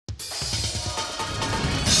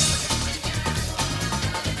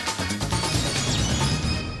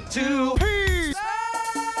Two Peace.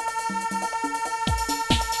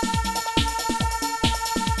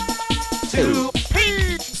 Two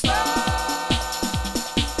Peace. Done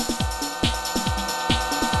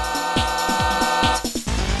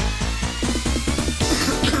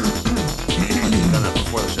that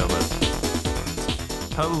before the show, but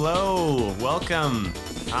hello, welcome,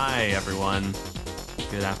 hi everyone.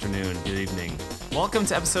 Good afternoon, good evening. Welcome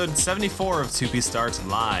to episode 74 of 2P Starts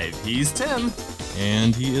Live. He's Tim.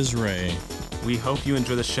 And he is Ray. We hope you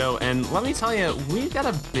enjoy the show, and let me tell you, we've got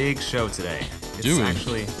a big show today. It's Do we?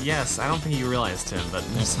 Actually, yes, I don't think you realized, Tim, but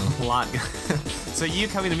there's a lot. So you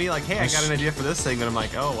coming to me like, hey, I got an idea for this segment. I'm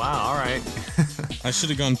like, oh, wow, all right. I should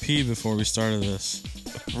have gone pee before we started this.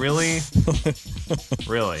 Really?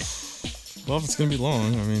 Really? Well, if it's going to be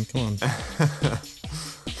long, I mean, come on.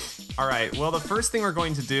 All right, well, the first thing we're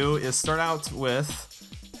going to do is start out with,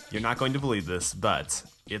 you're not going to believe this, but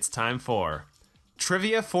it's time for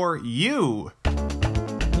Trivia for You.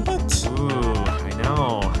 What? Ooh, I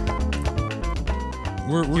know.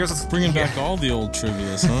 We're bringing back all the old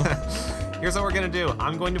trivias, huh? Here's what we're going to do.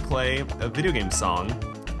 I'm going to play a video game song,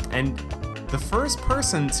 and the first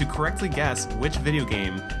person to correctly guess which video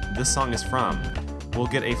game this song is from will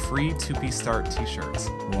get a free 2P Start t-shirt.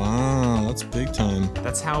 Wow, that's big time.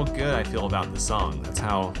 That's how good I feel about the song. That's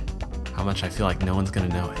how much I feel like no one's going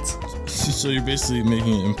to know it. So you're basically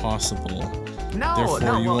making it impossible. No, Therefore,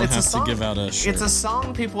 no, you well, won't it's have a song. to give out a shirt. It's a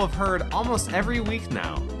song people have heard almost every week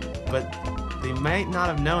now, but they might not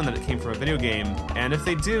have known that it came from a video game, and if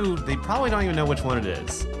they do, they probably don't even know which one it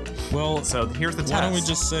is. Well, So here's the test. why don't we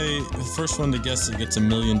just say the first one to guess it gets $1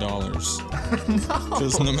 million? No.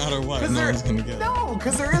 Because no matter what, no one's going to get it. No,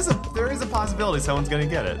 because there is a possibility someone's going to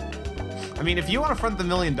get it. I mean, if you want to front the $1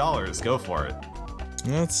 million, go for it.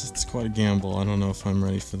 It's quite a gamble. I don't know if I'm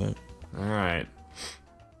ready for that. All right.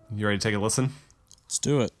 You ready to take a listen? Let's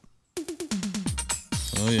do it.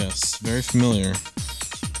 Oh yes, very familiar.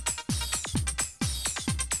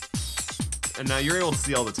 And now you're able to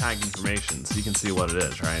see all the tag information, so you can see what it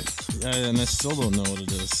is, right? And I still don't know what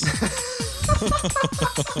it is.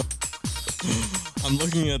 I'm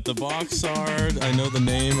looking at the box art. I know the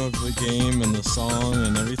name of the game and the song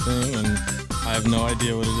and everything, and I have no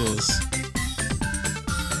idea what it is.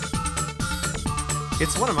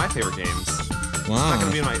 It's one of my favorite games. Wow.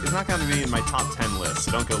 It's not going to be in my top 10 list,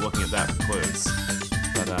 so don't go looking at that for clues.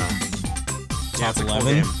 But yeah, it's a cool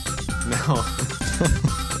 11? game. No.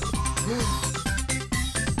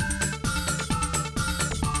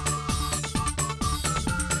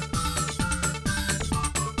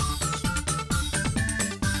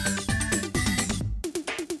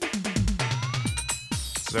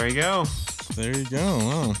 So there you go. There you go.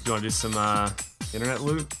 Wow. You want to do some internet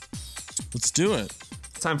loot? Let's do it.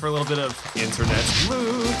 Time for a little bit of internet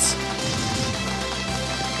loot.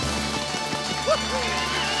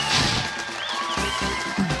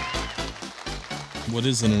 What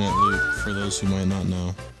is internet loot for those who might not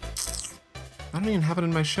know? I don't even have it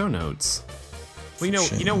in my show notes. Well,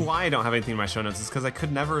 you know why I don't have anything in my show notes is because I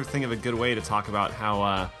could never think of a good way to talk about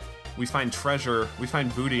how we find treasure, we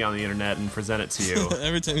find booty on the internet and present it to you.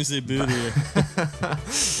 Every time you say booty.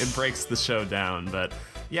 It breaks the show down, but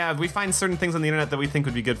yeah, we find certain things on the internet that we think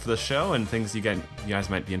would be good for the show and things you guys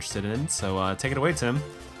might be interested in. So take it away, Tim.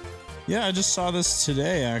 Yeah, I just saw this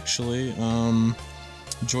today, actually.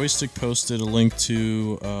 Joystick posted a link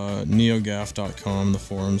to neogaf.com, the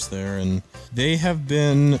forums there, and they have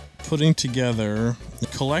been putting together a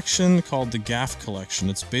collection called the Gaff Collection.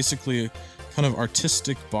 It's basically kind of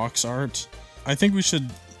artistic box art. I think we should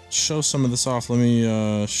show some of this off. Let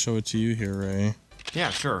me show it to you here, Ray.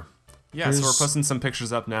 Yeah, sure. Yeah, so we're posting some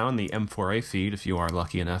pictures up now in the M4A feed if you are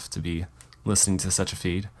lucky enough to be listening to such a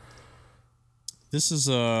feed. This is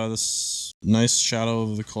this nice Shadow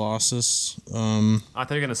of the Colossus. I thought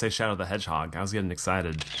you were going to say Shadow of the Hedgehog. I was getting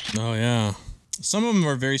excited. Oh, yeah. Some of them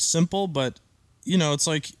are very simple, but, you know, it's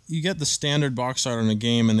like you get the standard box art on a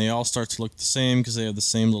game and they all start to look the same because they have the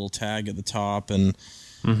same little tag at the top and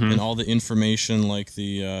all the information like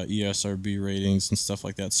the ESRB ratings and stuff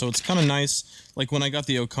like that. So it's kind of nice. Like when I got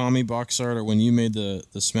the Okami box art or when you made the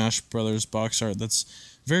Smash Brothers box art, that's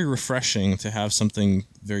very refreshing to have something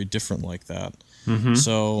very different like that.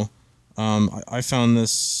 So I found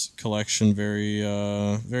this collection very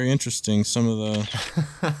interesting. Some of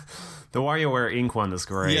the The WarioWare Ink one is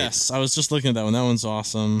great. Yes, I was just looking at that one. That one's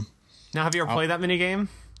awesome. Now, have you ever played that minigame?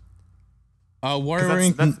 WarioWare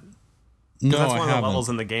Ink. No, that's I one of haven't. the levels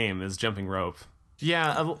in the game is jumping rope.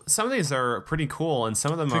 Yeah, some of these are pretty cool, and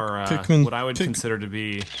some of them are Pikmin- what I would consider to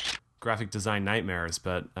be graphic design nightmares.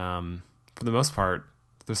 But for the most part,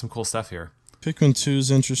 there's some cool stuff here. Pikmin 2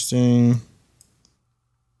 is interesting.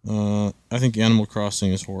 I think Animal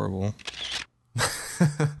Crossing is horrible.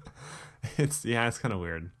 It's kind of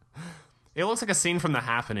weird. It looks like a scene from The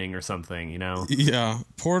Happening or something, you know? Yeah,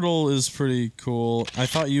 Portal is pretty cool. I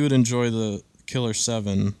thought you would enjoy the Killer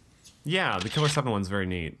 7. Yeah, the Killer 7 one's very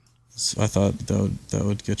neat. So I thought that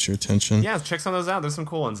would get your attention. Yeah, check some of those out. There's some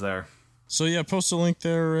cool ones there. So yeah, post a link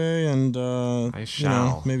there, Ray, and I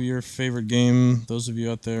shall. maybe your favorite game. Those of you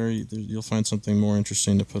out there, you'll find something more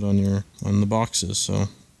interesting to put on the boxes. So.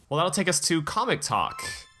 Well, that'll take us to Comic Talk.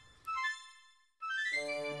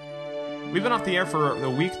 We've been off the air for a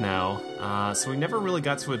week now, so we never really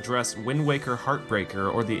got to address Wind Waker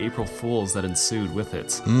Heartbreaker or the April Fools that ensued with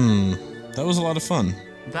it. That was a lot of fun.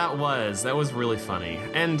 That was really funny.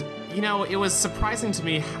 And, you know, it was surprising to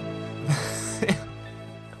me.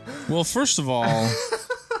 Well, first of all,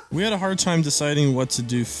 we had a hard time deciding what to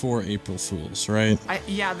do for April Fools, right?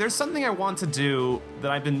 There's something I want to do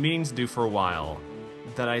that I've been meaning to do for a while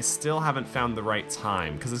that I still haven't found the right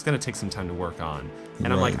time, because it's going to take some time to work on.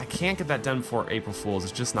 And I'm like, I can't get that done for April Fools.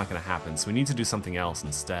 It's just not going to happen. So we need to do something else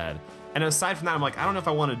instead. And aside from that, I'm like, I don't know if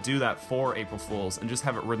I want to do that for April Fools and just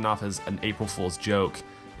have it written off as an April Fools joke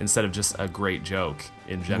instead of just a great joke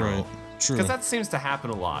in general. Right. True. Because that seems to happen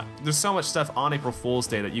a lot. There's so much stuff on April Fool's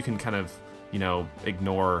Day that you can kind of,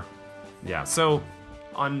 ignore. Yeah, so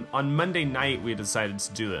on Monday night, we decided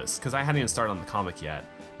to do this, because I hadn't even started on the comic yet.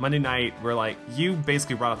 Monday night, we're like, you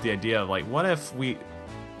basically brought up the idea of, like, what if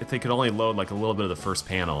they could only load, like, a little bit of the first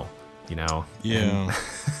panel, you know? Yeah.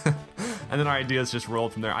 And then our ideas just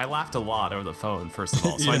rolled from there. I laughed a lot over the phone, first of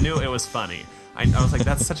all, so I knew it was funny. I was like,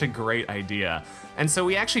 that's such a great idea. And so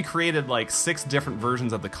we actually created like 6 different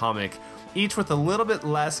versions of the comic, each with a little bit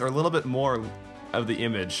less or a little bit more of the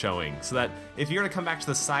image showing, so that if you're to come back to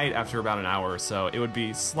the site after about an hour or so, it would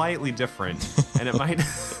be slightly different, and it might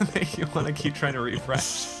make you want to keep trying to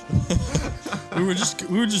refresh. we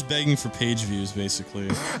were just begging for page views, basically.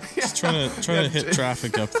 Just trying to hit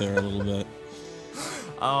traffic up there a little bit.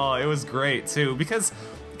 Oh, it was great too, because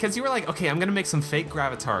you were like, okay, I'm gonna make some fake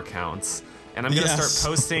Gravatar accounts, and I'm gonna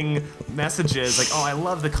start posting messages like, oh, I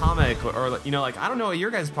love the comic, or like, I don't know what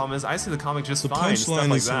your guys' problem is. I see the comic just fine. The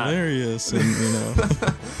punchline is hilarious,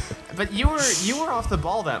 and But you were off the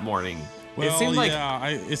ball that morning. Well, it seemed like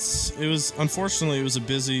it was unfortunately it was a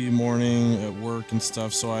busy morning at work and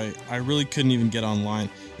stuff, so I really couldn't even get online.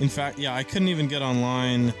 In fact, I couldn't even get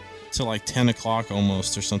online till like 10 o'clock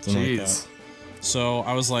almost or something like that. So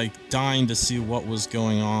I was like dying to see what was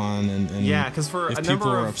going on, and yeah, because for a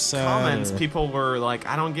number of comments, people were like,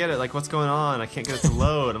 "I don't get it. Like, what's going on? I can't get it to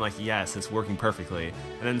load." I'm like, "Yes, it's working perfectly."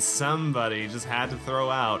 And then somebody just had to throw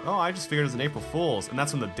out, "Oh, I just figured it was an April Fool's," and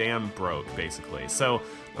that's when the dam broke, basically. So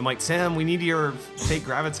I'm like, "Tim, we need your fake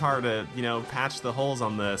Gravatar to, patch the holes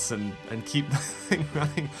on this and keep the thing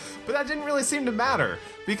running." But that didn't really seem to matter,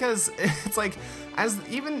 because it's like,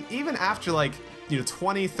 even after like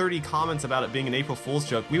 20, 30 comments about it being an April Fool's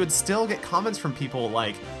joke, we would still get comments from people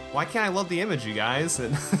like, why can't I load the image, you guys?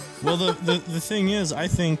 And well, the thing is, I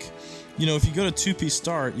think, if you go to 2P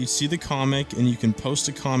Start, you see the comic and you can post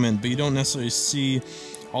a comment, but you don't necessarily see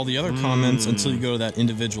all the other comments until you go to that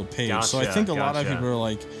individual page. Gotcha, so I think a lot of people are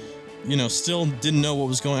like, still didn't know what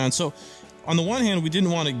was going on. So on the one hand, we didn't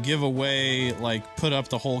want to give away, like, put up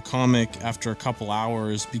the whole comic after a couple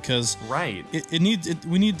hours, because we need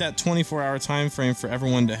that 24-hour time frame for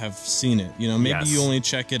everyone to have seen it. Maybe you only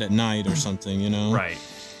check it at night or something. Right.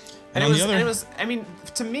 And it was. I mean,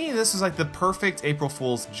 to me, this was like the perfect April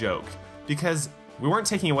Fool's joke, because we weren't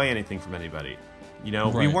taking away anything from anybody.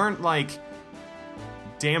 We weren't like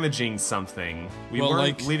damaging something. We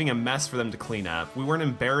weren't leaving a mess for them to clean up. We weren't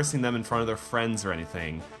embarrassing them in front of their friends or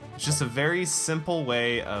anything. It's just a very simple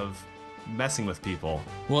way of messing with people.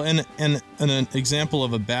 Well, and an example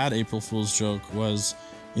of a bad April Fool's joke was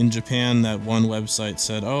in Japan. That one website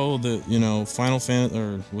said, "Oh, Final Fantasy,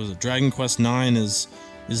 or was it Dragon Quest IX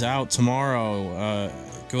is out tomorrow.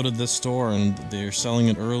 Go to this store and they're selling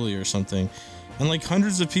it early or something." And like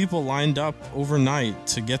hundreds of people lined up overnight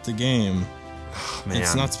to get the game. Oh, man.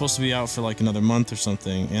 It's not supposed to be out for like another month or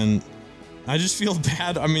something, and I just feel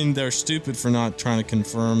bad. I mean, they're stupid for not trying to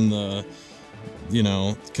confirm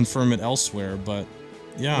confirm it elsewhere. But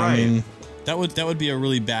yeah, right. I mean, that would be a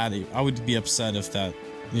really bad. I would be upset if that,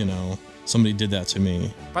 somebody did that to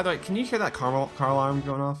me. By the way, can you hear that car alarm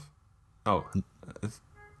going off? Oh,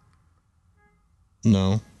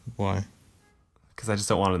 no. Why? Because I just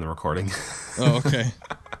don't want it in the recording. Oh, okay.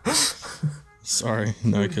 Sorry,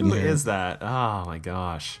 no, I couldn't hear. Who is that? Oh my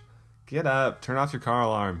gosh! Get up! Turn off your car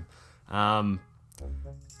alarm.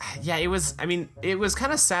 yeah, it was. I mean, it was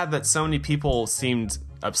kind of sad that so many people seemed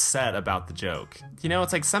upset about the joke. You know,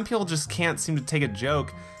 it's like some people just can't seem to take a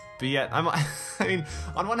joke, but yet I mean,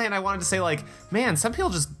 on one hand, I wanted to say like, man, some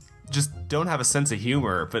people just don't have a sense of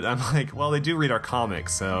humor, but I'm like, well, they do read our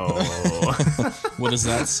comics, so. What does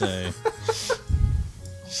that say?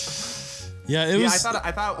 Yeah, I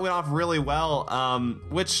thought it went off really well,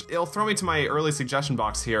 which it'll throw me to my early suggestion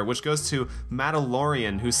box here, which goes to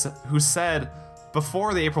Mandalorian, who said,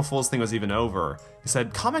 before the April Fool's thing was even over, he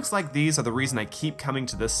said, comics like these are the reason I keep coming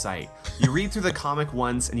to this site. You read through the comic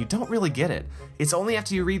once and you don't really get it. It's only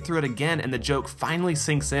after you read through it again and the joke finally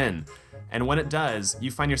sinks in. And when it does,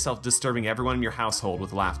 you find yourself disturbing everyone in your household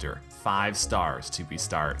with laughter. 5 stars to be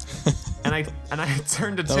start. and I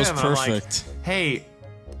turned to Tim and I'm like, hey,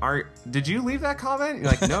 did you leave that comment?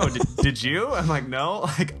 You're like, no, did you? I'm like, no.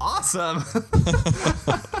 Like, awesome.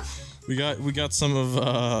 We got some of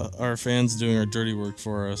our fans doing our dirty work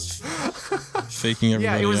for us, faking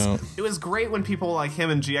everybody out. It was great when people like him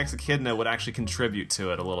and GX Echidna would actually contribute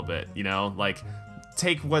to it a little bit, you know? Like,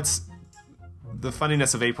 take what's the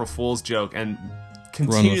funniness of April Fool's joke and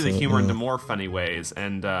continue the humor into more funny ways,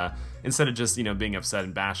 and instead of just, you know, being upset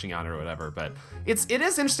and bashing on it or whatever. But it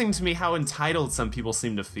is interesting to me how entitled some people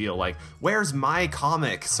seem to feel, like, where's my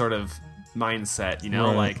comic sort of mindset, you know?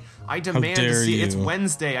 Right. Like, I demand to see it. It's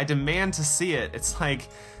Wednesday, I demand to see it. It's like,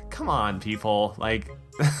 come on, people. Like,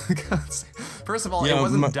 first of all, it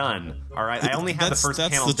wasn't done, all right? I only had the first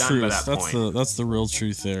panel done by that point. That's the real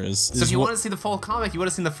truth there. So if you want to see the full comic, you would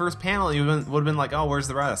have seen the first panel, you would have been like, oh, where's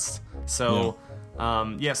the rest? So,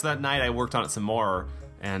 so that night I worked on it some more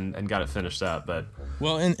and got it finished up. But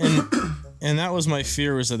well, and that was my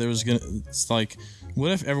fear, was that there was it's like,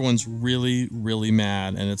 what if everyone's really, really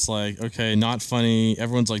mad and it's like, okay, not funny.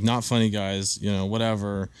 Everyone's like, not funny, guys, you know,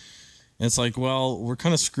 whatever. And it's like, well, we're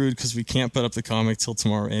kind of screwed because we can't put up the comic till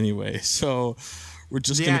tomorrow anyway. So we're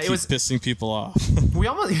just going to keep pissing people off. we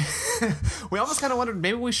almost kind of wondered,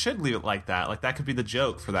 maybe we should leave it like that. Like, that could be the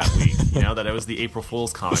joke for that week, you know, that it was the April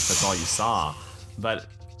Fool's comic. That's all you saw. But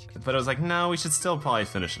I was like, no, we should still probably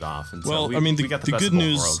finish it off. And so we got the best good of both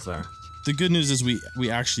news worlds there. The good news is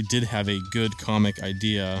we actually did have a good comic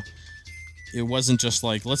idea. It wasn't just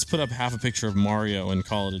like, let's put up half a picture of Mario and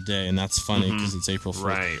call it a day, and that's funny because it's April Fool's.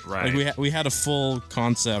 Right. Like we had a full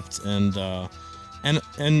concept, and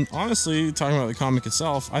honestly, talking about the comic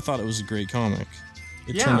itself, I thought it was a great comic.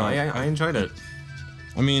 I enjoyed it.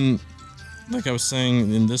 I mean, like I was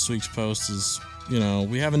saying in this week's post, is, you know,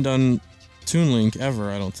 we haven't done Toon Link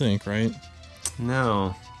ever, I don't think, right?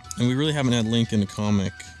 No. And we really haven't had Link in a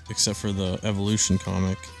comic except for the Evolution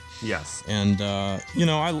comic. Yes. And you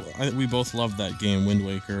know, we both loved that game, Wind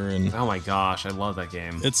Waker, and oh my gosh, I love that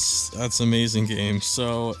game. That's an amazing game.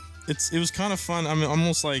 So it was kind of fun. I mean,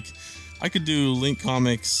 almost like I could do Link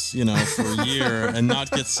comics, you know, for a year and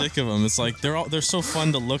not get sick of them. It's like they're so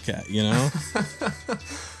fun to look at, you know.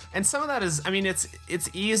 And some of that is, I mean, it's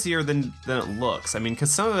easier than it looks. I mean,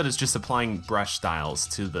 because some of it is just applying brush styles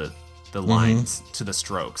to the lines, to the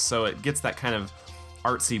strokes, so it gets that kind of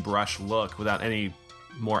artsy brush look without any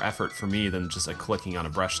more effort for me than just clicking on a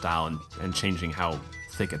brush style and changing how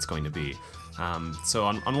thick it's going to be. So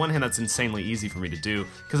on one hand, that's insanely easy for me to do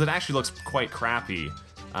because it actually looks quite crappy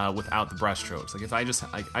without the brush strokes. Like, if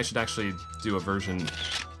I should actually do a version.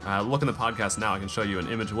 Look in the podcast now. I can show you an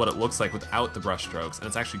image of what it looks like without the brush strokes, and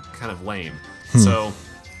it's actually kind of lame. So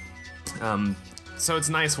it's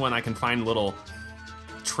nice when I can find little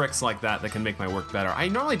tricks like that can make my work better. I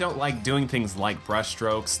normally don't like doing things like brush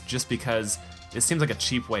strokes just because it seems like a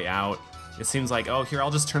cheap way out. It seems like, oh, here,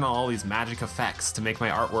 I'll just turn on all these magic effects to make my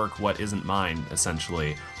artwork what isn't mine,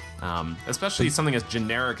 essentially. Especially something as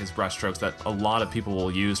generic as brush strokes that a lot of people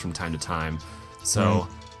will use from time to time. So,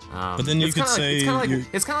 but then you could say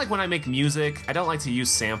it's kind of like when I make music, I don't like to use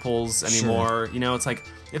samples anymore. Sure. You know, it's like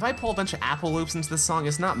if I pull a bunch of Apple loops into this song,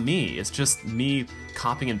 it's not me. It's just me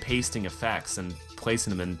copying and pasting effects and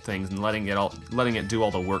placing them in things and letting it do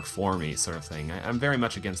all the work for me, sort of thing. I'm very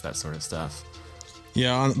much against that sort of stuff.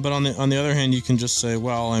 Yeah, but on the other hand, you can just say,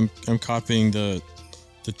 well, I'm copying the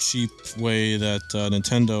cheap way that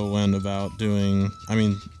Nintendo went about doing. I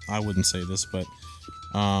mean, I wouldn't say this, but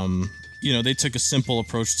you know, they took a simple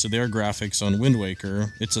approach to their graphics on Wind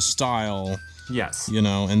Waker. It's a style. Yes. You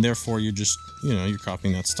know, and therefore you're just, you know, you're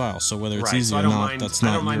copying that style. So whether it's easy or not, that's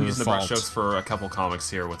not your fault. I don't mind using the brush strokes for a couple comics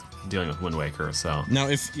here with dealing with Wind Waker. So now,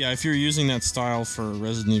 if you're using that style for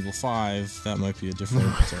Resident Evil 5, that might be a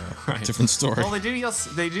different different story. Well, they do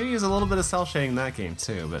use a little bit of cel shading in that game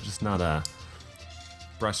too, but just not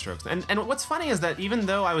brushstrokes. And what's funny is that even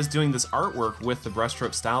though I was doing this artwork with the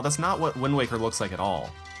brushstroke style, that's not what Wind Waker looks like at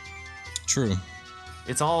all. True.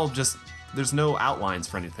 it's all just, there's no outlines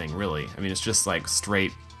for anything really. I mean, it's just like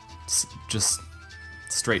straight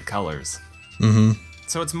colors. Mm-hmm.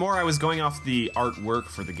 So it's more I was going off the artwork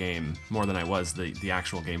for the game more than I was the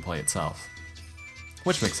actual gameplay itself,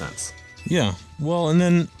 which makes sense. Yeah. Well, and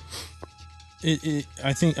then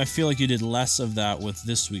I feel like you did less of that with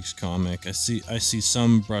this week's comic. I see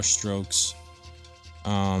some brushstrokes.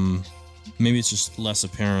 Maybe it's just less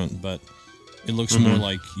apparent, but it looks more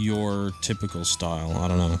like your typical style. I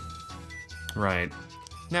don't know. Right.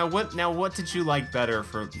 Now what did you like better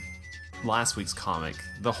for last week's comic?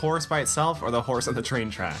 The horse by itself or the horse on the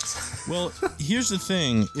train tracks? Well, here's the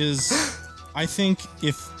thing is I think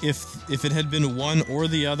if it had been one or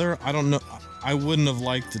the other, I don't know, I wouldn't have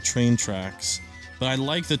liked the train tracks. But I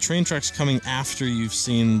like the train tracks coming after you've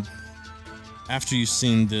seen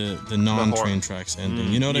the non-train tracks ending.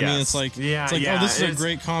 You know what I mean? It's like, oh, this is a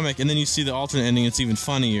great comic, and then you see the alternate ending, it's even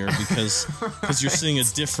funnier because you're seeing a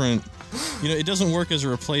different, it doesn't work as a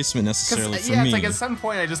replacement necessarily for me. It's like at some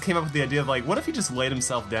point I just came up with the idea of like, what if he just laid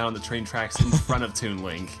himself down on the train tracks in front of Toon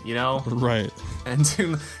Link, Right.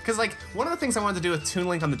 And because like one of the things I wanted to do with Toon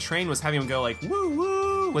Link on the train was having him go like woo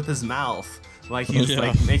woo with his mouth. Like he's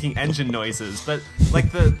like making engine noises, but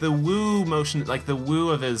like the woo motion, like the woo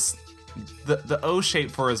of his the O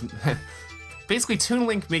shape for his basically Toon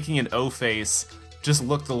Link making an O face just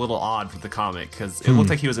looked a little odd for the comic because it looked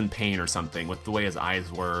like he was in pain or something with the way his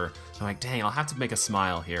eyes were. I'm like, dang, I'll have to make a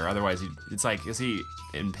smile here, otherwise it's like, is he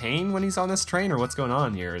in pain when he's on this train or what's going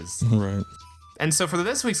on here? Right. And so for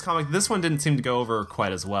this week's comic, this one didn't seem to go over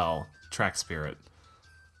quite as well. Track Spirit.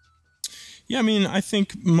 Yeah, I mean, I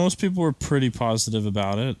think most people were pretty positive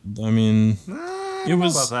about it. I mean, it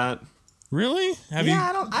was about that. Really?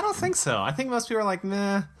 I don't think so. I think most people are like,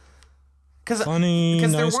 nah. Because there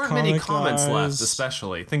nice weren't many comments guys. left,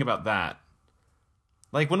 especially. Think about that.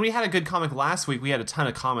 Like, when we had a good comic last week, we had a ton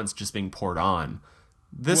of comments just being poured on.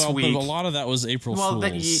 This week... But a lot of that was April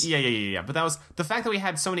Fools. Yeah. But that was... The fact that we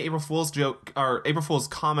had so many April Fool's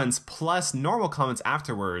comments plus normal comments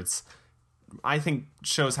afterwards, I think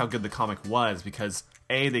shows how good the comic was, because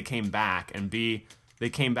A, they came back, and B... They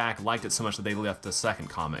came back, liked it so much that they left a second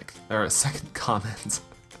comment.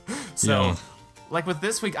 So, like with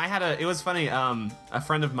this week, it was funny, a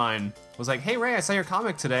friend of mine was like, hey Ray, I saw your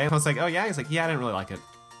comic today. I was like, oh yeah? He's like, yeah, I didn't really like it.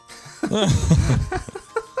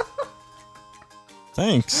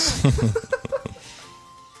 Thanks.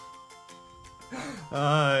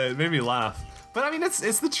 It made me laugh. But I mean, it's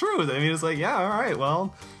the truth. I mean, it's like, yeah, alright,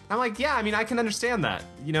 well. I'm like, yeah, I mean, I can understand that,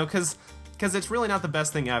 because it's really not the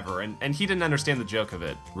best thing ever, and he didn't understand the joke of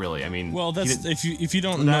it, really. I mean, well, that's if you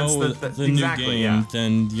don't know the exactly, new game,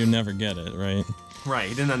 then you never get it, right? Right.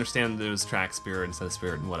 He didn't understand that it was Track Spirit instead of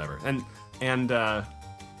Spirit and whatever. And I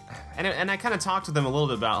kind of talked to them a little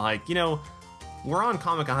bit about like, we're on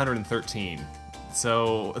comic 113.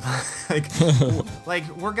 So, like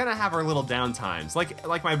we're gonna have our little downtimes.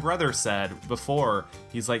 Like my brother said before,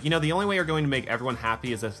 he's like, the only way you're going to make everyone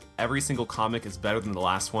happy is if every single comic is better than the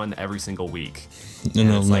last one every single week. And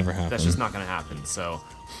it'll never happen. That's just not gonna happen. So,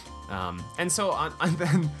 and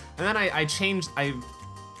then I changed. I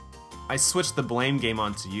switched the blame game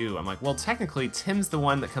onto you. I'm like, well, technically, Tim's the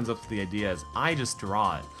one that comes up with the ideas. I just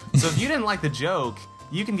draw it. So if you didn't like the joke,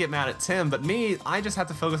 you can get mad at Tim, but me, I just have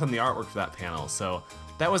to focus on the artwork for that panel. So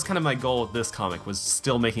that was kind of my goal with this comic, was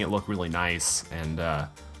still making it look really nice. And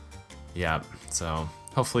yeah, so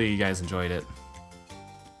hopefully you guys enjoyed it.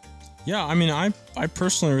 Yeah, I mean, I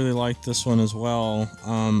personally really liked this one as well.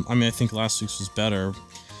 I mean, I think last week's was better,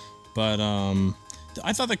 but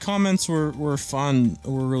I thought the comments were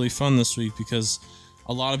really fun this week, because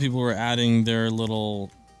a lot of people were adding their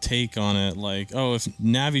little take on it, like, oh, if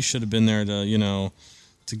Navi should have been there to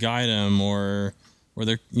guide him, or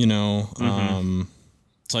they're,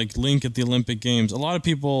 it's like Link at the Olympic Games. A lot of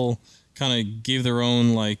people kind of gave their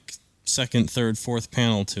own, like, second, third, fourth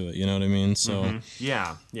panel to it, you know what I mean? So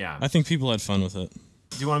yeah. I think people had fun with it.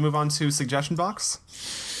 Do you want to move on to suggestion box?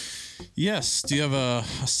 Yes. Do you have a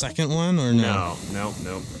second one, or no? No.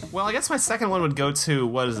 Well, I guess my second one would go to,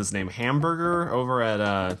 what is his name? Hamburger over at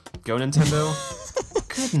Go Nintendo?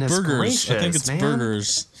 Goodness Burgers. gracious, I think it's man.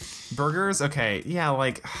 Burgers. Burgers? Okay, yeah,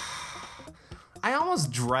 like, I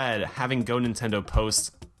almost dread having Go Nintendo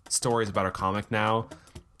post stories about our comic now,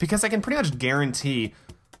 because I can pretty much guarantee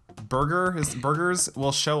Burgers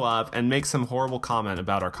will show up and make some horrible comment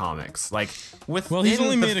about our comics. Like, he's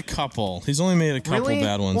only made a couple. He's only made a couple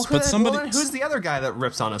bad ones. Well, who's the other guy that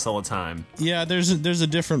rips on us all the time? Yeah, there's a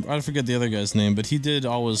different. I forget the other guy's name, but he did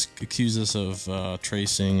always accuse us of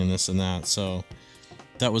tracing and this and that. So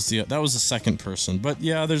that was the second person. But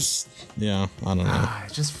yeah, I don't know.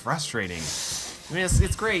 It's just frustrating. I mean,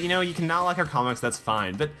 it's great. You know, you can not like our comics. That's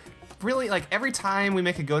fine. But really, like every time we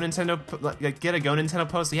make a Go Nintendo, get a Go Nintendo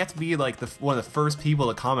post, you have to be like one of the first people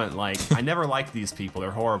to comment. Like, I never liked these people.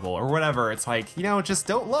 They're horrible or whatever. It's like, you know, just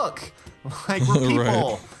don't look. Like we're people.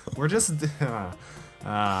 Right. We're just.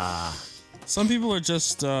 Some people are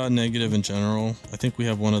just negative in general. I think we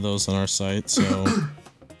have one of those on our site. So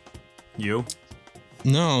You?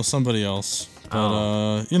 no, somebody else.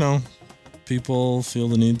 But you know, people feel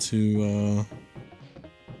the need to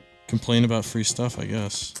complain about free stuff, I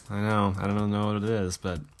guess. I know. I don't know what it is,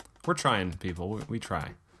 but we're trying, people. We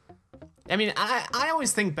try. I mean, I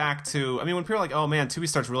always think back to, I mean, when people are like, oh man, 2B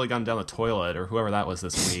Star's really gone down the toilet, or whoever that was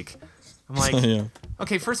this week. I'm like, Yeah.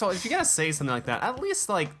 okay, first of all, if you're gonna say something like that, at least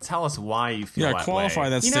like tell us why you feel that way. Yeah, qualify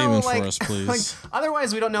that You know, statement like- for us, please. Like,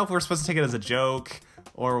 otherwise, we don't know if we're supposed to take it as a joke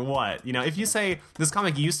or what. You know, if you say this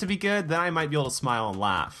comic used to be good, then I might be able to smile and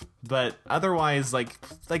laugh. But otherwise, like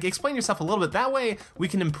explain yourself a little bit. That way, we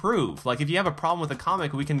can improve. Like, if you have a problem with a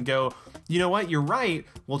comic, we can go, you know what, you're right.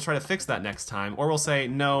 We'll try to fix that next time. Or we'll say,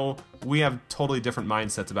 no, we have totally different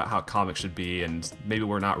mindsets about how comics should be, and maybe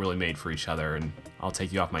we're not really made for each other. And I'll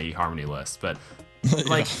take you off my eHarmony list. But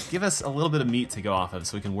like, give us a little bit of meat to go off of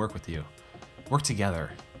so we can work with you. Work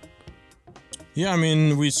together. Yeah, I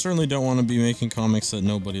mean, we certainly don't want to be making comics that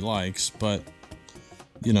nobody likes, but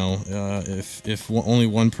you know, if only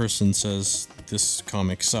one person says this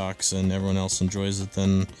comic sucks and everyone else enjoys it,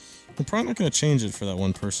 then we're probably not going to change it for that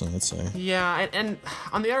one person, I'd say. Yeah, and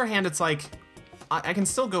on the other hand, it's like, I can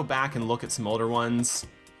still go back and look at some older ones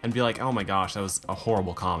and be like, oh my gosh, that was a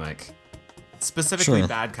horrible comic. Specifically Sure.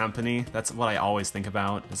 Bad Company, that's what I always think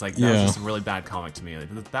about. It's like, that was just a really bad comic to me.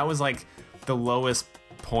 That was like the lowest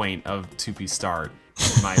point of 2P Start,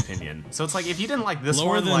 in my opinion. So it's like, if you didn't like this Lower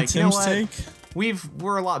one, than like, Tim's you know what? take?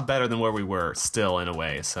 We're a lot better than where we were still, in a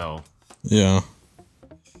way, so... Yeah.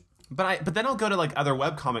 But then I'll go to like other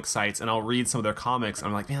webcomic sites and I'll read some of their comics and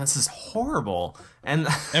I'm like, man, this is horrible. And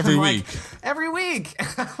Every I'm like, week. every week.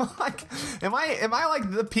 I'm like, am I like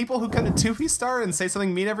the people who come to 2P Star and say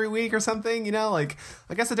something mean every week or something? You know, like,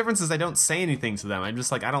 I guess the difference is I don't say anything to them. I'm just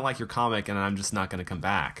like, I don't like your comic and I'm just not going to come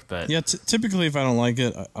back. But Yeah, typically if I don't like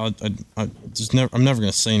it, I'm never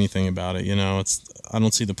going to say anything about it, you know. I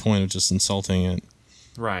don't see the point of just insulting it.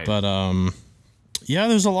 right. But yeah,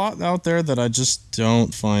 there's a lot out there that I just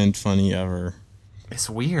don't find funny ever. It's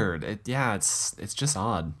weird. It's just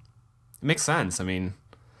odd. It makes sense. I mean,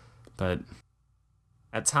 but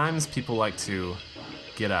at times people like to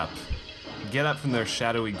get up from their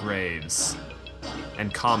shadowy graves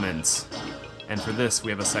and comment. And for this,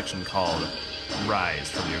 we have a section called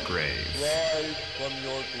Rise from Your Grave. Rise from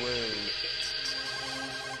your grave.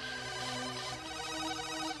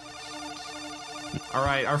 All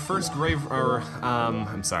right, our first grave,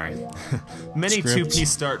 I'm sorry. Many Script. 2P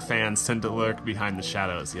Start fans tend to lurk behind the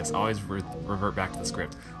shadows. Yes, always revert back to the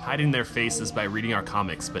script. Hiding their faces by reading our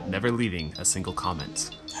comics, but never leaving a single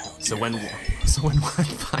comment. So when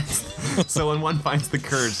one finds the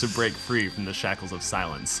courage to break free from the shackles of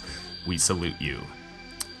silence, we salute you.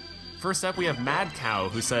 First up, we have Mad Cow,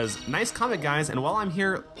 who says, "Nice comic, guys, and while I'm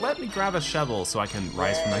here, let me grab a shovel so I can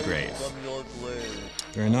rise from my grave." From your grave.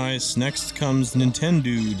 Very nice. Next comes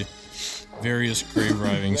Nintendude. Various grave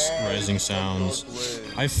rising sounds.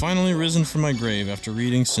 I've finally risen from my grave after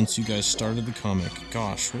reading since you guys started the comic.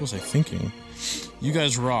 Gosh, what was I thinking? You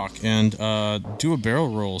guys rock, and do a barrel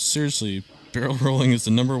roll. Seriously, barrel rolling is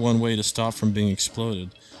the #1 way to stop from being exploded.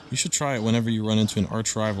 You should try it whenever you run into an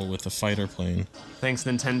arch rival with a fighter plane. Thanks,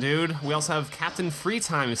 Nintendude. We also have Captain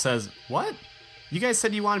Freetime, who says, "What? You guys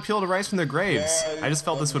said you wanted people to rise from their graves. I just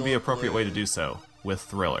felt this would be an appropriate way to do so with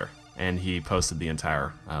Thriller." And he posted the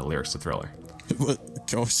entire lyrics to Thriller.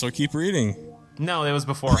 Go, so keep reading. No, it was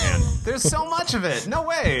beforehand. There's so much of it. No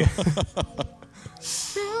way.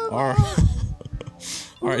 All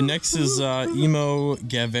right, next is Emo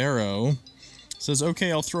Gavero. Says,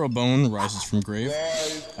 okay, I'll throw a bone, rises from grave.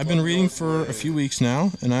 I've been reading for a few weeks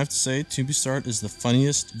now, and I have to say, 2B Start is the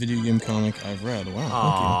funniest video game comic I've read.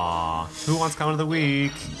 Wow, Aww. Who wants comment of the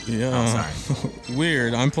week? thank you. Yeah. Oh, sorry.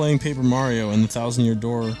 Weird. I'm playing Paper Mario and the Thousand Year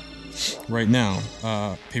Door right now.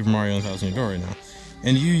 Paper Mario and the Thousand Year Door right now.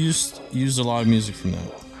 And you used a lot of music from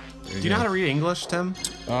that. Do you know how to read English, Tim?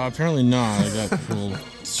 Apparently not. I got a little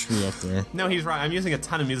screwed up there. No, he's right. I'm using a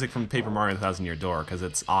ton of music from Paper Mario and the Thousand Year Door because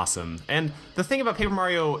it's awesome. And the thing about Paper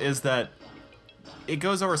Mario is that it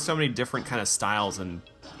goes over so many different kind of styles and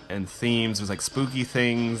themes. There's like spooky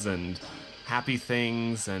things and happy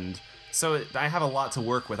things, and so I have a lot to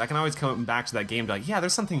work with. I can always come back to that game and be like, yeah,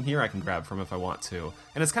 there's something here I can grab from if I want to.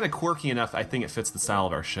 And it's kind of quirky enough. I think it fits the style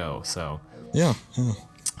of our show. So Yeah.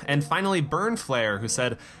 And finally, Burn Flare, who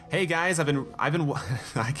said, "Hey guys, I've been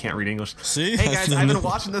I can't read English. See? Hey guys, I've been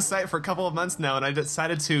watching this site for a couple of months now, and I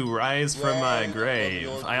decided to rise from my grave.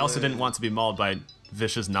 I also didn't want to be mauled by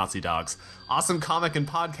vicious Nazi dogs. Awesome comic and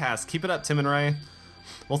podcast. Keep it up, Tim and Ray."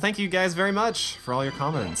 Well, thank you guys very much for all your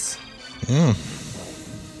comments. Yeah.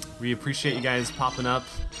 We appreciate you guys popping up.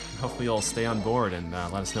 Hopefully you'll stay on board and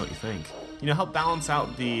let us know what you think. You know, help balance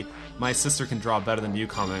out the "my sister can draw better than you"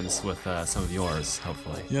 comments with some of yours,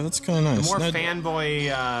 hopefully. Yeah, that's kind of nice. The more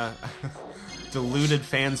fanboy, deluded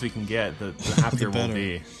fans we can get, the happier we'll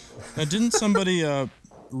be. Now, didn't somebody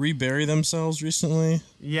rebury themselves recently?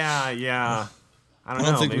 Yeah. I don't know.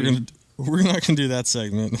 I don't think we're not gonna do that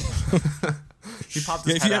segment. He popped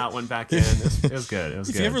his head out, went back in. It was good.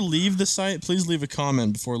 If you ever leave the site, please leave a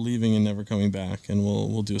comment before leaving and never coming back, and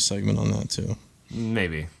we'll do a segment on that too.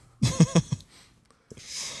 Maybe.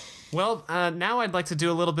 Well, now I'd like to do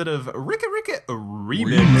a little bit of Ricka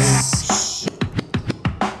Remix.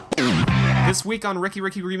 This week on Ricky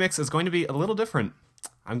Remix is going to be a little different.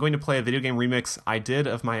 I'm going to play a video game remix I did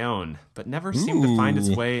of my own, but never seemed to find its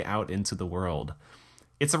way out into the world.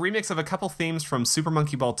 It's a remix of a couple themes from Super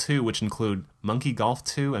Monkey Ball 2, which include Monkey Golf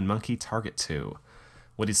 2 and Monkey Target 2.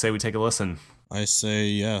 What do you say we take a listen? I say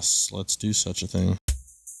yes, let's do such a thing.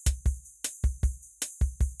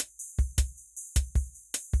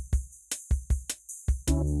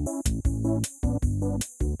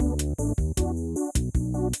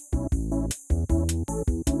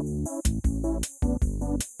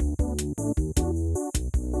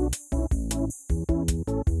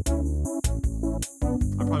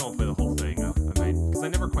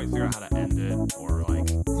 How to end it, or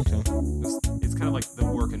like, okay. It's kind of like the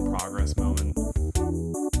work in progress moment.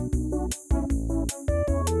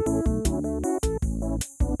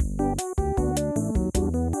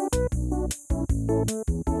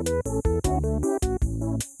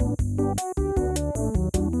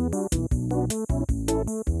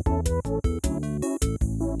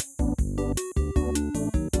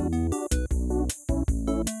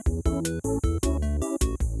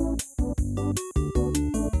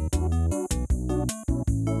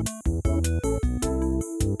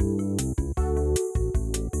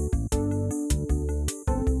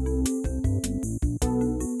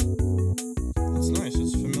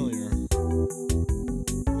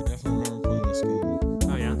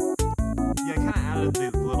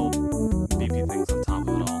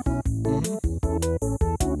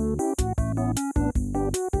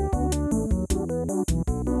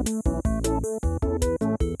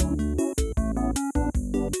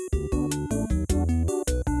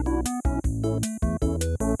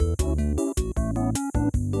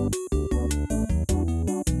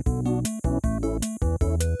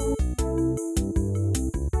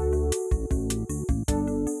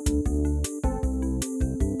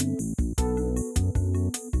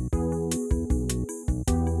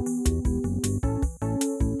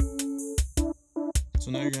 So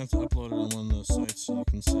now you're going to have to upload it on one of those sites so you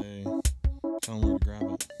can say, tell them where to grab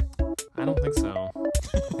it. I don't think so.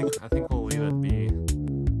 I think we'll leave it be.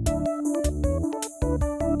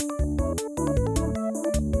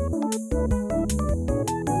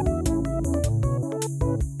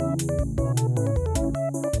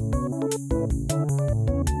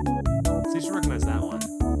 So you should recognize that one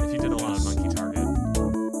if you did a lot of Monkey Target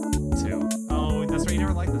too. Oh, that's right. You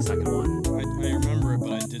never liked the second one. I remember it,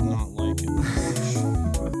 but I did not like it.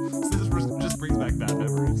 So this just brings back bad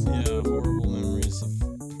memories. Yeah, horrible memories of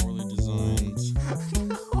poorly designed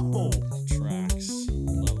No. tracks,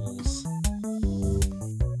 levels.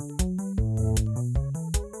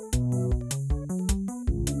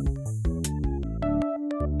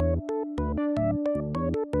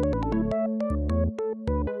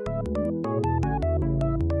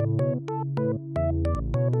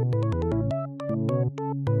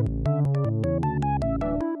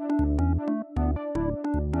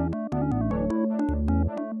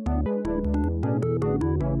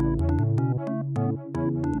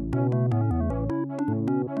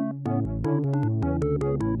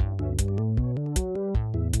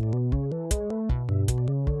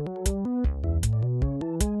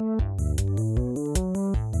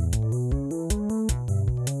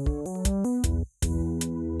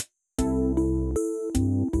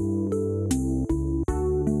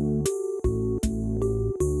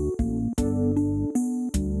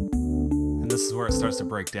 This is where it starts to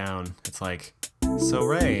break down. It's like, so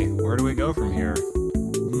Ray, where do we go from here?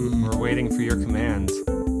 We're waiting for your command.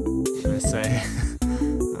 I say,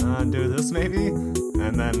 do this maybe?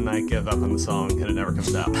 And then I give up on the song and it never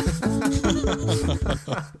comes out.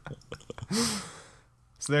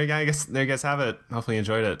 So there you guys have it. Hopefully you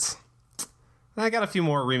enjoyed it. I got a few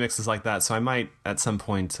more remixes like that, so I might at some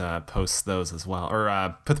point post those as well,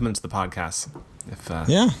 or put them into the podcast. If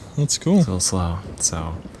Yeah, that's cool. it's a little slow.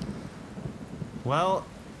 So, well,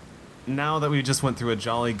 now that we just went through a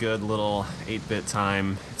jolly good little 8-bit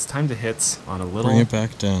time, it's time to hit on a little. Bring it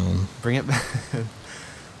back down. Bring it back.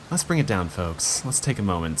 Let's bring it down, folks. Let's take a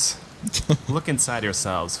moment. Look inside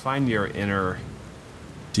yourselves. Find your inner.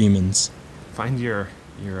 Demons. Find your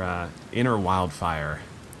inner wildfire.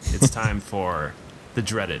 It's time for the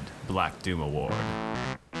dreaded Black Doom Award.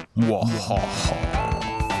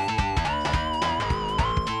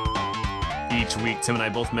 Each week, Tim and I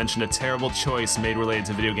both mention a terrible choice made related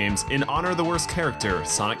to video games in honor of the worst character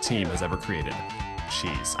Sonic Team has ever created.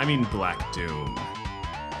 Black Doom.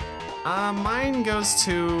 Mine goes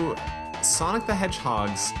to Sonic the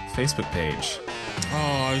Hedgehog's Facebook page.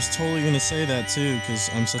 Oh, I was totally going to say that too, because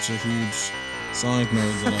I'm such a huge Sonic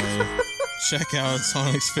nerd that I check out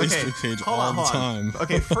Sonic's Facebook page all the time.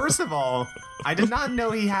 Okay, first of all, I did not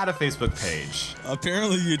know he had a Facebook page.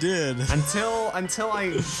 Apparently you did. Until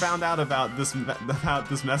I found out about this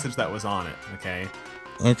message that was on it, okay?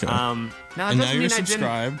 Okay. Now that and doesn't now you're mean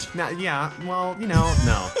subscribed. I didn't. Yeah, well, no,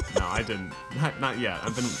 I didn't. Not yet.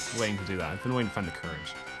 I've been waiting to do that. I've been waiting to find the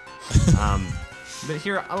courage. But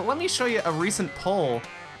here, let me show you a recent poll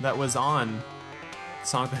that was on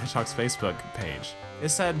Sonic the Hedgehog's Facebook page. It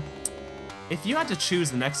said, if you had to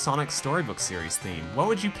choose the next Sonic Storybook series theme, what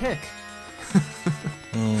would you pick?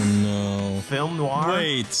 Oh no. Film noir?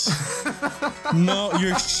 Wait. No,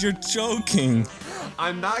 you're joking.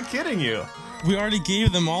 I'm not kidding you. We already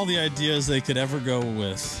gave them all the ideas they could ever go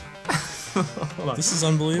with. This is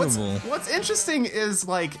unbelievable. What's interesting is,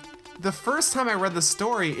 like, the first time I read the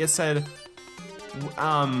story, it said,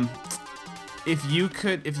 if you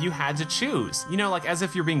had to choose, like as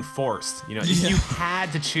if you're being forced, if you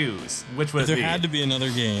had to choose, which would it be? There had to be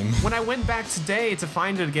another game. When I went back today to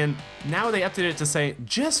find it again, now they updated it to say,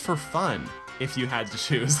 just for fun, if you had to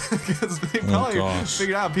choose. Because they probably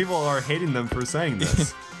figured out people are hating them for saying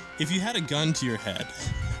this. If you had a gun to your head,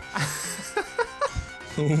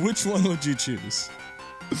 which one would you choose?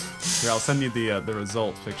 Here, I'll send you the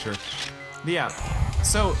result picture. Yeah,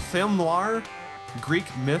 so film noir, Greek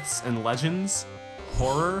myths and legends,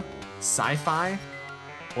 horror, sci-fi,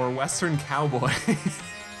 or Western cowboy.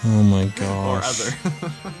 Oh my gosh. Or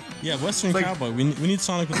other. Yeah, Western cowboy. We need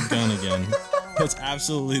Sonic with a gun again. That's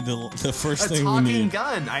absolutely the first thing we need. A talking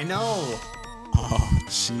gun, I know. Oh,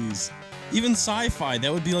 jeez. Even sci-fi,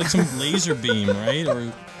 that would be like some laser beam, right?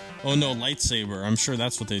 Or, oh no, lightsaber. I'm sure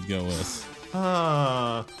that's what they'd go with.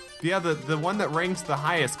 Yeah, the one that ranked the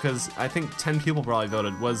highest, because I think 10 people probably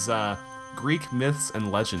voted, was Greek myths and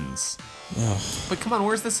legends. Ugh. But come on,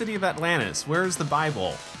 where's the city of Atlantis? Where's the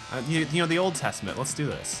Bible? The Old Testament. Let's do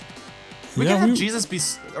this. We can have Jesus be,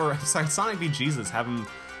 or sorry, Sonic be Jesus. Have him.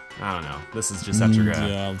 I don't know. This is just such a good.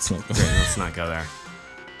 Yeah, let's not go. Let's not go there.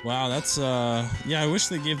 Wow, that's yeah. I wish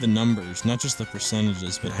they gave the numbers, not just the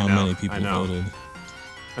percentages, but how many people voted.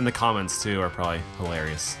 And the comments too are probably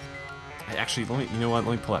hilarious. Actually, you know what?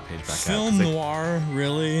 Let me pull that page back Film up. noir,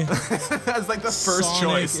 really? That's like the first Sonic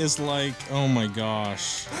choice. Is like, oh my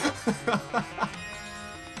gosh.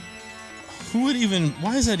 Who would even?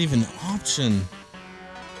 Why is that even an option?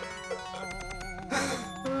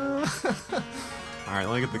 All right,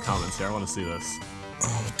 let me get the comments here. I want to see this.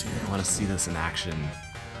 Oh dear. I want to see this in action.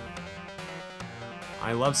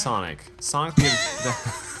 I love Sonic. Sonic the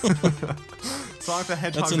Sonic the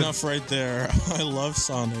Hedgehog. That's enough right there. I love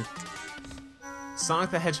Sonic. Sonic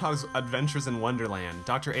the Hedgehog's Adventures in Wonderland.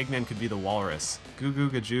 Dr. Eggman could be the walrus. Goo Goo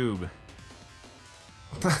Gajoob.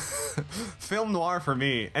 Film noir for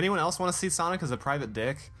me. Anyone else want to see Sonic as a private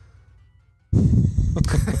dick?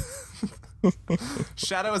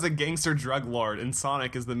 Shadow is a gangster drug lord, and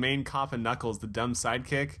Sonic is the main cop and Knuckles the dumb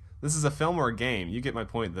sidekick. This is a film or a game. You get my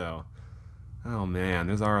point, though. Oh man,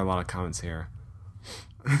 there are a lot of comments here.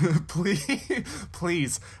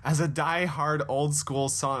 Please, as a die-hard old-school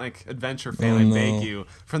Sonic adventure fan, I beg you,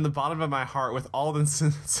 from the bottom of my heart, with all the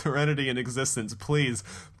serenity in existence, please,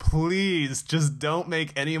 just don't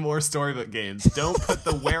make any more storybook games. Don't put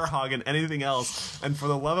the werehog in anything else. And for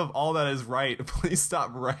the love of all that is right, please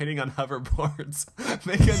stop writing on hoverboards.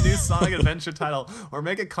 Make a new Sonic Adventure title, or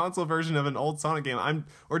make a console version of an old Sonic game.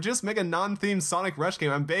 Or just make a non-themed Sonic Rush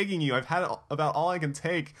game. I'm begging you. I've had about all I can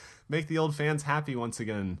take. Make the old fans happy once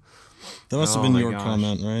again. That must have been your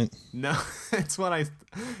comment, right? No, it's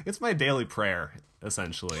my daily prayer,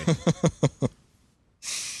 essentially.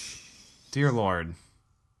 Dear Lord,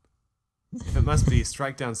 if it must be,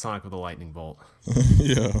 strike down Sonic with a lightning bolt.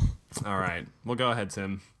 Yeah. All right, well, go ahead,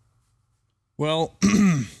 Tim. Well,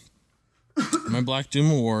 My Black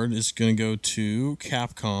Doom award is going to go to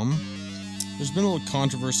Capcom. There's been a little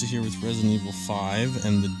controversy here with Resident Evil 5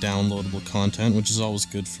 and the downloadable content, which is always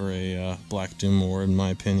good for a Black Doom award, in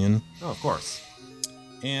my opinion. Oh, of course.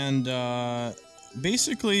 And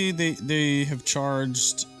basically, they have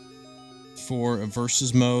charged for a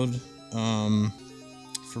versus mode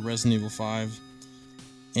for Resident Evil 5,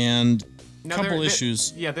 and a couple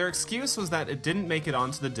issues. Their excuse was that it didn't make it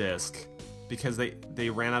onto the disc because they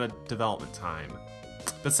ran out of development time.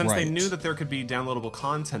 But since they knew that there could be downloadable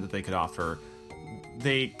content that they could offer,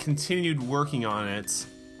 they continued working on it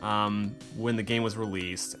when the game was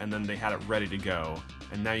released, and then they had it ready to go.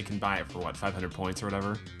 And now you can buy it for, what, 500 points or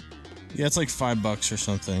whatever? Yeah, it's like $5 or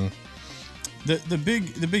something. The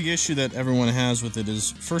big issue that everyone has with it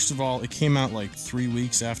is, first of all, it came out like 3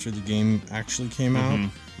 weeks after the game actually came out.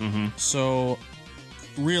 So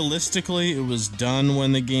realistically, it was done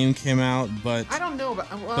when the game came out, but I don't know,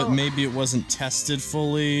 but maybe it wasn't tested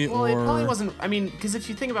fully. Well, it probably wasn't. I mean, because if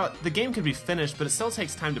you think about, the game could be finished, but it still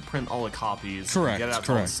takes time to print all the copies. Correct. Get it out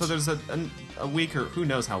Correct. So there's a week, or who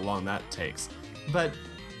knows how long that takes. But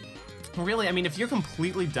really, I mean, if you're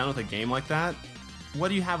completely done with a game like that, what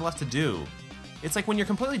do you have left to do? It's like when you're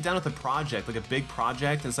completely done with a project, like a big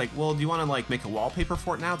project, and it's like, well, do you want to like make a wallpaper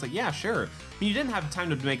for it now? It's like, yeah, sure. I mean, you didn't have time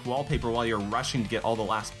to make wallpaper while you're rushing to get all the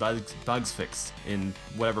last bugs fixed in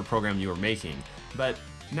whatever program you were making. But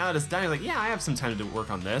now that it's done, you're like, yeah, I have some time to work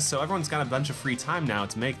on this, so everyone's got a bunch of free time now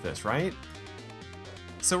to make this, right?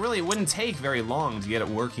 So really, it wouldn't take very long to get it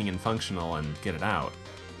working and functional and get it out.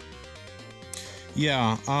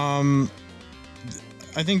 Yeah, I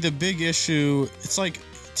think the big issue, it's like,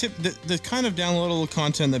 the kind of downloadable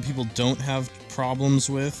content that people don't have problems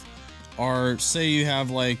with are, say you have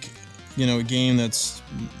like, you know, a game that's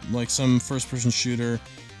like some first-person shooter,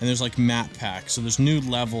 and there's like map packs, so there's new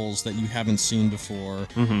levels that you haven't seen before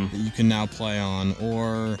that you can now play on,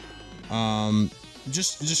 or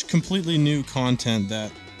just completely new content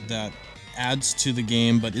that adds to the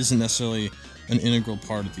game but isn't necessarily an integral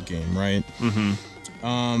part of the game, right?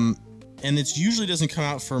 And it usually doesn't come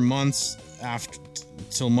out for months afterwards,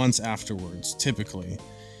 typically.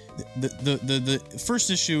 The first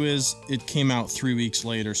issue is it came out 3 weeks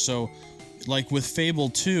later, so like with Fable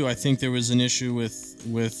 2, I think there was an issue with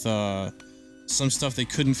some stuff they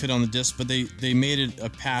couldn't fit on the disc, but they made it a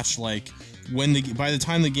patch, like by the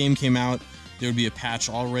time the game came out, there would be a patch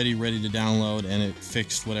already ready to download, and it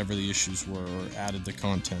fixed whatever the issues were or added the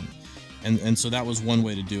content, and so that was one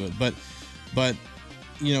way to do it. But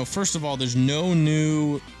you know, first of all, there's nothing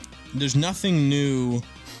new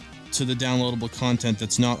to the downloadable content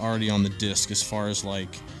that's not already on the disc, as far as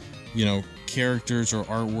like, you know, characters or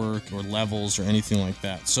artwork or levels or anything like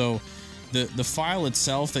that. So the file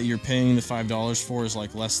itself that you're paying the $5 for is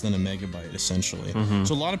like less than a megabyte, essentially.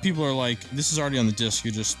 So a lot of people are like, this is already on the disc,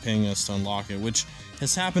 you're just paying us to unlock it, which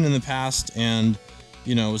has happened in the past, and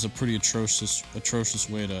you know, is a pretty atrocious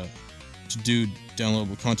way to do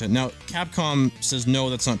downloadable content. Now Capcom says no,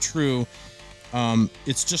 that's not true.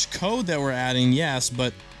 It's just code that we're adding, yes,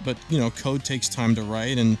 but you know, code takes time to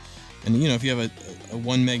write, and you know, if you have a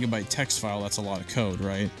 1 megabyte text file, that's a lot of code,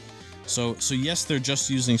 right? So yes, they're just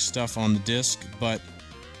using stuff on the disc, but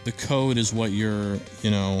the code is what you're,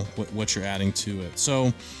 you know, what you're adding to it.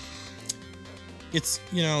 So it's,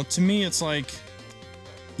 you know, to me, it's like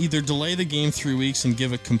either delay the game 3 weeks and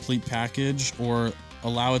give a complete package, or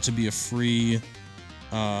allow it to be a free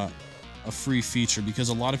feature, because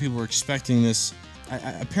a lot of people were expecting this.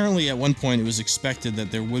 Apparently at one point it was expected that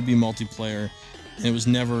there would be multiplayer, and it was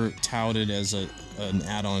never touted as an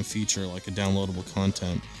add-on feature like a downloadable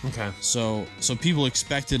content. Okay. So people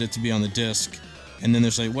expected it to be on the disc, and then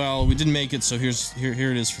they're like, well, we didn't make it, so here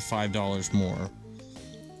it is for $5 more.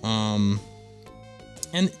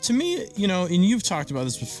 And to me, you know, and you've talked about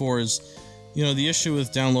this before, is, you know, the issue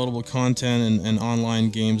with downloadable content and online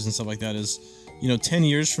games and stuff like that is, you know, 10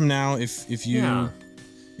 years from now, if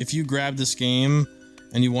you grab this game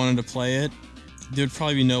and you wanted to play it, there'd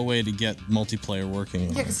probably be no way to get multiplayer working.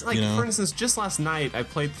 Yeah, because, like, for instance, just last night I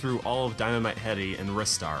played through all of Dynamite Headdy and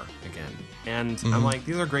Ristar again, and I'm like,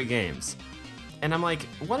 these are great games. And I'm like,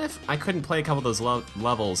 what if I couldn't play a couple of those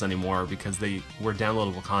levels anymore because they were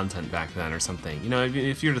downloadable content back then or something? You know,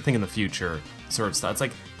 if you were to think in the future sort of stuff. It's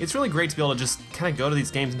like, it's really great to be able to just kind of go to these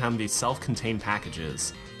games and have them be self-contained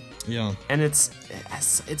packages. Yeah. And it's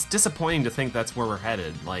disappointing to think that's where we're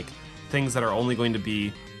headed. Like, things that are only going to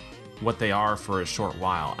be what they are for a short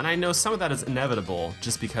while. And I know some of that is inevitable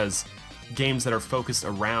just because games that are focused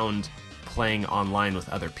around playing online with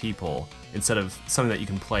other people instead of something that you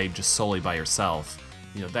can play just solely by yourself,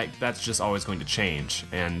 you know, that's just always going to change,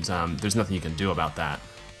 and there's nothing you can do about that.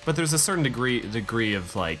 but there's a certain degree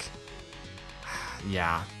of like,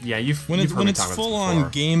 yeah, you've when heard me it's talk about full this on before.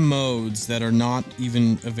 game modes that are not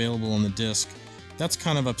even available on the disc, that's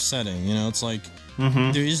kind of upsetting. You know, it's like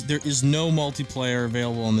there is no multiplayer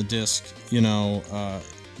available on the disc. You know,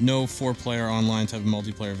 no 4-player online type of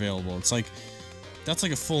multiplayer available. It's like that's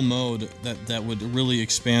like a full mode that would really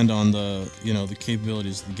expand on the the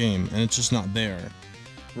capabilities of the game, and it's just not there.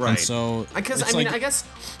 Right. And so because it's I mean, like- I guess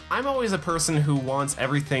I'm always a person who wants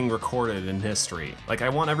everything recorded in history. Like I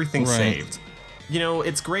want everything Right. saved. You know,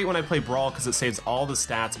 it's great when I play Brawl because it saves all the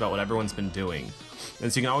stats about what everyone's been doing,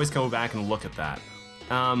 and so you can always go back and look at that.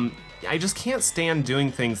 I just can't stand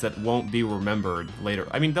doing things that won't be remembered later.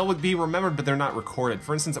 I mean, they'll be remembered, but they're not recorded.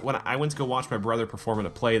 For instance, when I went to go watch my brother perform at a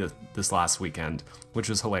play this last weekend, which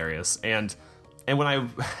was hilarious, and when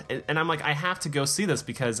I'm like, I have to go see this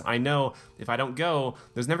because I know if I don't go,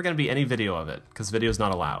 there's never going to be any video of it because video's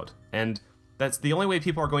not allowed. And that's the only way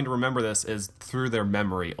people are going to remember this is through their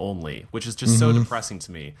memory only, which is just so depressing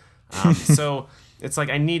to me. So it's like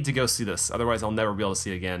I need to go see this, otherwise I'll never be able to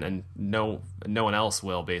see it again, and no one else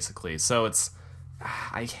will basically. So it's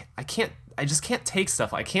I just can't take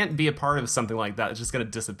stuff. I can't be a part of something like that. It's just gonna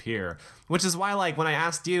disappear. Which is why, like, when I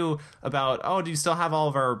asked you about, do you still have all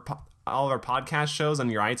of our podcast shows on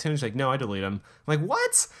your iTunes? You're like, no, I delete them. I'm like,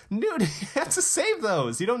 what? Dude, you have to save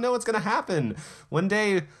those. You don't know what's gonna happen. One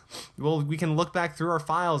day, we can look back through our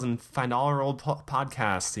files and find all our old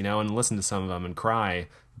podcasts, and listen to some of them and cry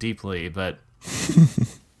deeply. But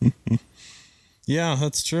yeah,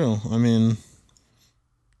 that's true. I mean,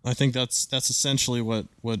 I think that's essentially what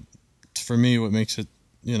for me what makes it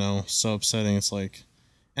so upsetting. It's like,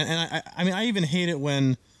 and I mean I even hate it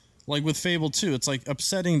when, like with Fable 2, it's like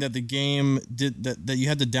upsetting that the game did that you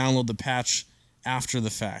had to download the patch after the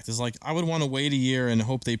fact. It's like I would want to wait a year and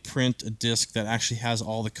hope they print a disc that actually has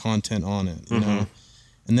all the content on it, you know,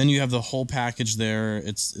 and then you have the whole package there.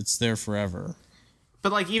 It's there forever.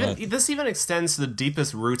 But like this even extends to the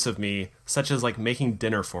deepest roots of me, such as like making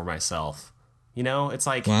dinner for myself. It's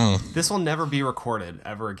like, wow, this will never be recorded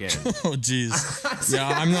ever again. Oh jeez. Yeah,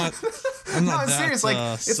 I'm not No, I'm that serious. Like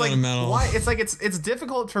it's sentimental. like why? It's like it's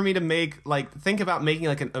difficult for me to think about making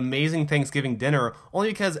like an amazing Thanksgiving dinner only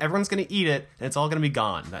because everyone's gonna eat it and it's all gonna be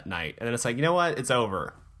gone that night, and then it's like, you know what? It's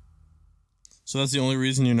over. So that's the only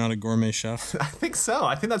reason you're not a gourmet chef? I think so.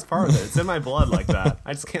 I think that's part of it. It's in my blood like that.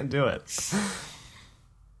 I just can't do it.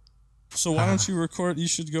 So why don't you record? You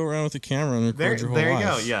should go around with a camera and record your whole life. There you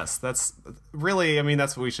go. Yes, that's really. I mean,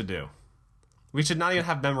 that's what we should do. We should not even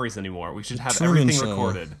have memories anymore. We should have Truman everything Show.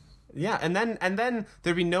 recorded. Yeah, and then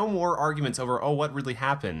there'd be no more arguments over what really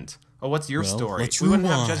happened. What's your story? let's We wouldn't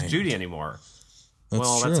have rewind. Judge Judy anymore.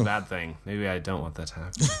 That's That's a true. bad thing. Maybe I don't want that to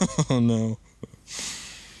happen. Oh no.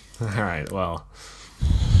 All right. Well,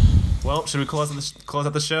 should we close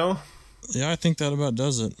out the show? Yeah, I think that about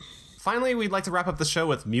does it. Finally, we'd like to wrap up the show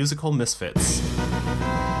with musical misfits.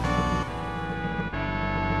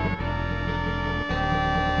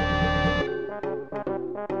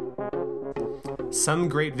 Some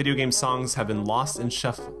great video game songs have been lost in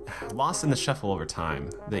the shuffle over time.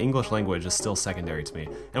 The English language is still secondary to me,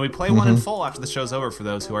 and we play one in full after the show's over for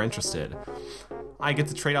those who are interested. I get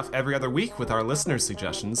to trade off every other week with our listeners'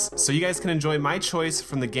 suggestions, so you guys can enjoy my choice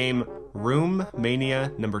from the game Room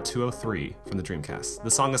Mania number 203 from the Dreamcast.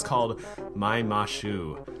 The song is called My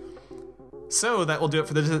Mashu. So that will do it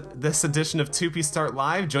for this edition of 2P Start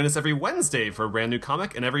Live. Join us every Wednesday for a brand new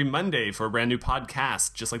comic and every Monday for a brand new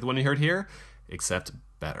podcast, just like the one you heard here, except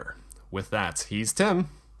better. With that, he's Tim.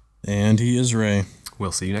 And he is Ray.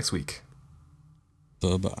 We'll see you next week.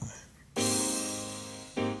 Bye-bye.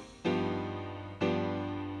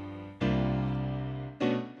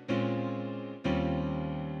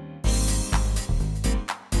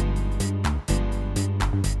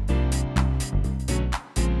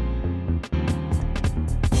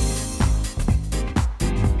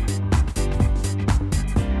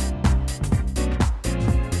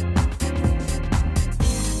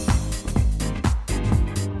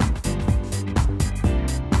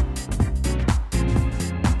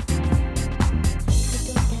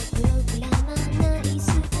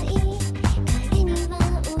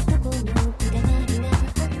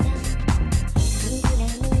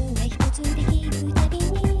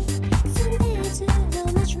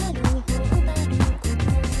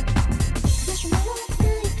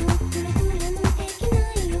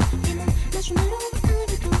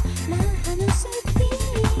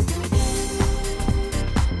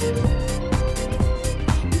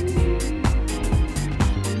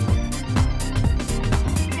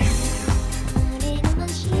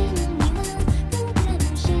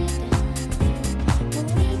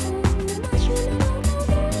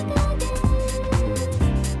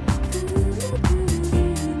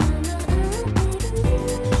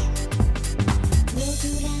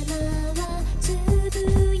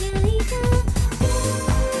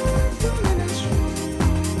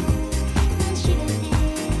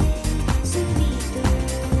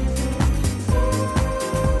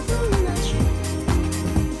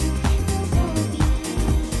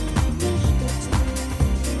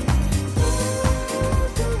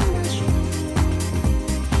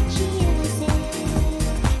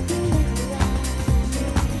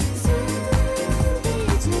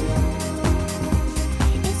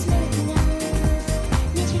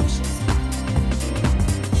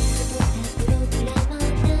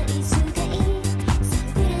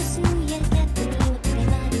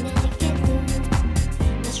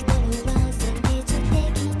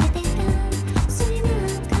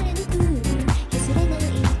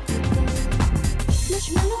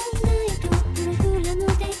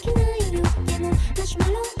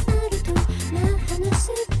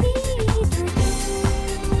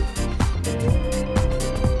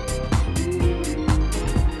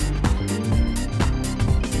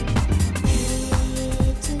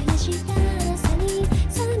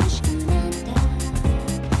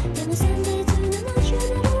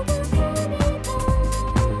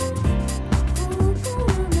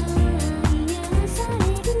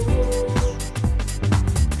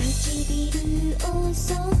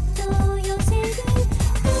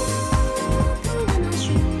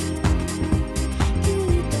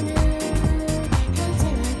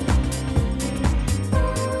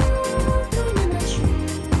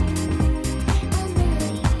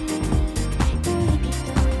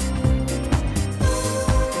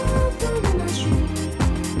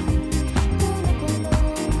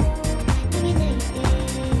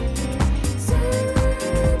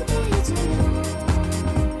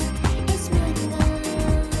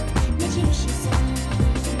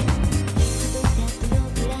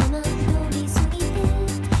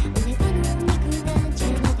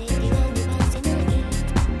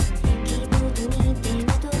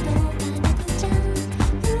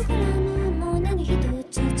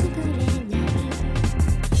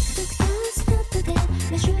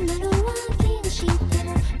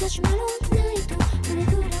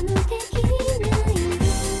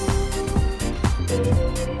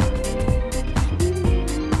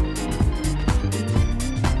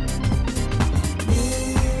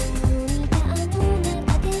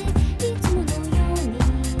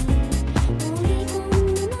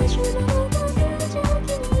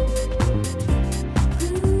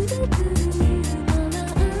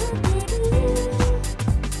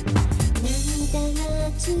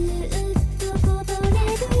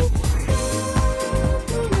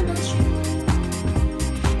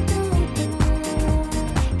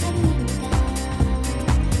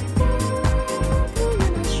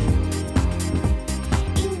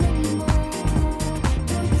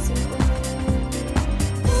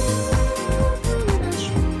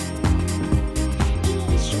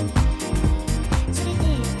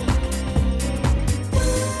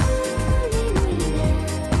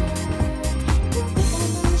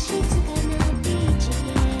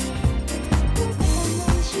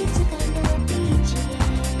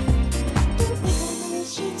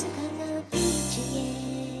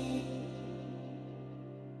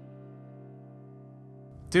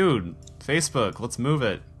 Dude, Facebook, let's move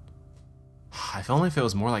it. If only if it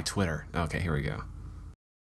was more like Twitter. Okay, here we go.